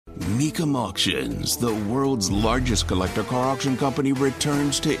Mecum Auctions, the world's largest collector car auction company,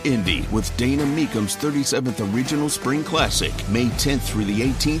 returns to Indy with Dana Mecum's 37th Original Spring Classic, May 10th through the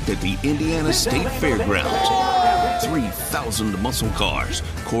 18th at the Indiana State Fairgrounds. 3,000 muscle cars,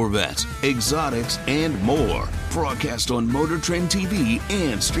 Corvettes, exotics, and more. Broadcast on Motor Trend TV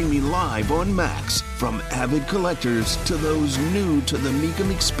and streaming live on Max. From avid collectors to those new to the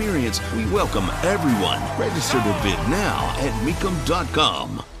Mecum experience, we welcome everyone. Register to bid now at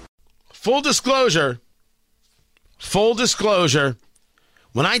Mecum.com. Full disclosure,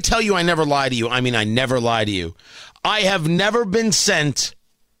 when I tell you I never lie to you, I mean I never lie to you. I have never been sent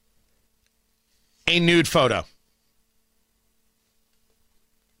a nude photo.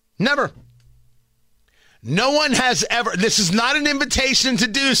 Never. No one has ever. This is not an invitation to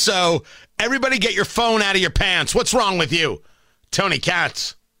do so. Everybody get your phone out of your pants. What's wrong with you? Tony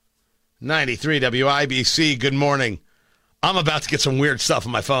Katz, 93 WIBC, good morning. I'm about to get some weird stuff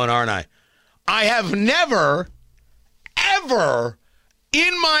on my phone, aren't I? I have never, ever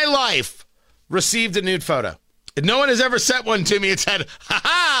in my life received a nude photo. No one has ever sent one to me and said,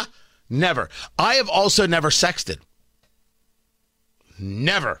 ha-ha, never. I have also never sexted.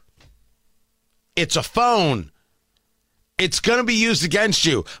 Never. It's a phone. It's going to be used against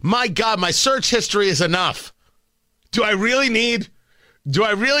you. My God, my search history is enough. Do I really need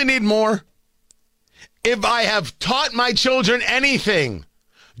more? If I have taught my children anything,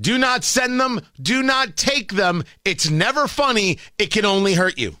 do not send them, do not take them. It's never funny. It can only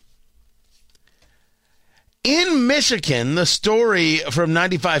hurt you. In Michigan, the story from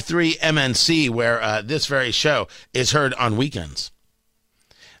 95.3 MNC, where this very show is heard on weekends.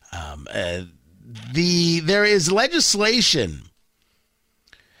 There is legislation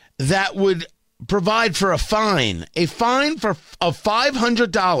that would provide for a fine. A fine of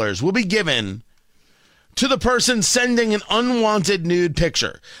 $500 will be given to the person sending an unwanted nude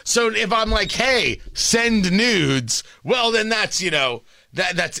picture. So if I'm like, hey, send nudes, well, then that's,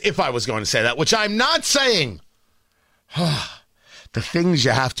 that's if I was going to say that, which I'm not saying. The things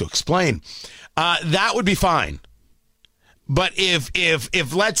you have to explain. That would be fine. But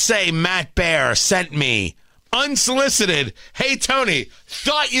if let's say Matt Bear sent me unsolicited, hey, Tony,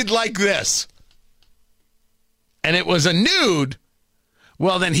 thought you'd like this, and it was a nude,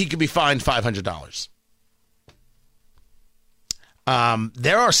 well, then he could be fined $500.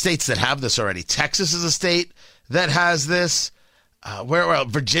 There are states that have this already. Texas is a state that has this.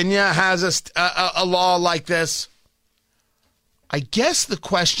 Virginia has a law like this. I guess the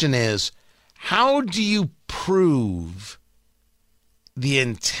question is, how do you prove the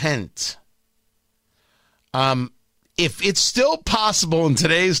intent? If it's still possible in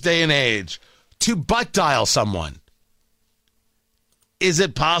today's day and age to butt dial someone, is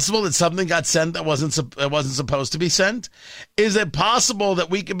it possible that something got sent that wasn't supposed to be sent? Is it possible that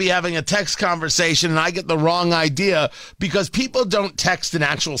we could be having a text conversation and I get the wrong idea because people don't text in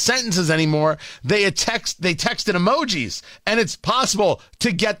actual sentences anymore? They text in emojis, and it's possible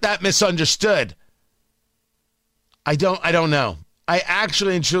to get that misunderstood. I don't know. I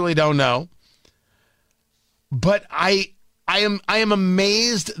actually and truly don't know. But I am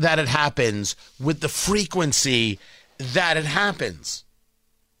amazed that it happens with the frequency that it happens.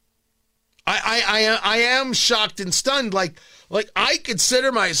 I am shocked and stunned. Like I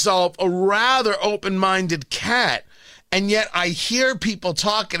consider myself a rather open-minded cat, and yet I hear people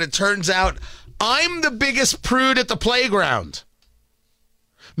talk, and it turns out I'm the biggest prude at the playground.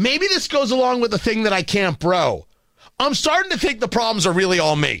 Maybe this goes along with the thing that I can't bro. I'm starting to think the problems are really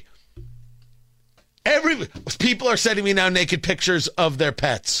all me. People are sending me now naked pictures of their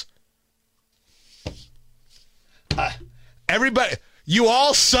pets. Everybody, you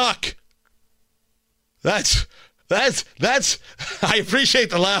all suck. That's, I appreciate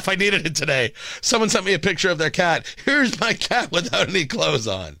the laugh. I needed it today. Someone sent me a picture of their cat. Here's my cat without any clothes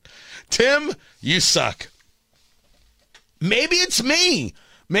on. Tim, you suck. Maybe it's me.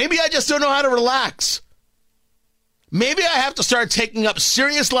 Maybe I just don't know how to relax. Maybe I have to start taking up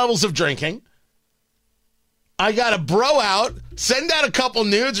serious levels of drinking. I got to bro out, send out a couple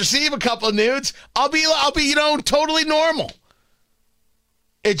nudes, receive a couple of nudes. I'll be, totally normal.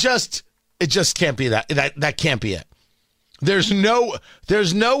 It just can't be that. That can't be it. There's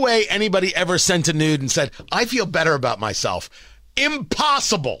no way anybody ever sent a nude and said, I feel better about myself.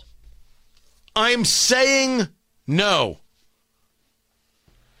 Impossible. I'm saying no.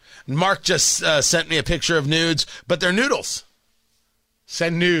 Mark just sent me a picture of nudes, but they're noodles.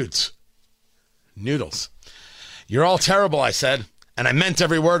 Send nudes. Noodles. You're all terrible, I said, and I meant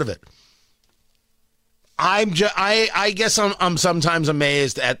every word of it. I guess I'm sometimes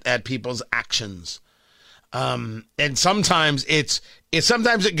amazed at people's actions. And sometimes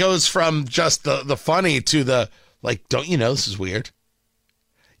sometimes it goes from just the funny to the, like, don't you know this is weird?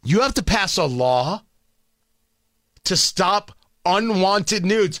 You have to pass a law to stop unwanted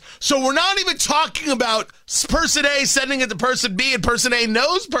nudes. So we're not even talking about person A sending it to person B and person A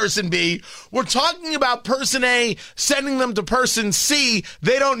knows person B. We're talking about person A sending them to person C.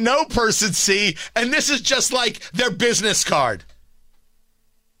 They don't know person C. And this is just like their business card.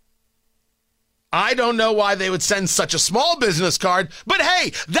 I don't know why they would send such a small business card, but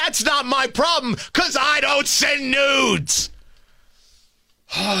hey, that's not my problem because I don't send nudes.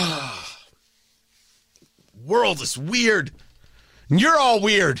 World is weird. You're all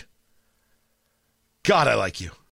weird. God, I like you.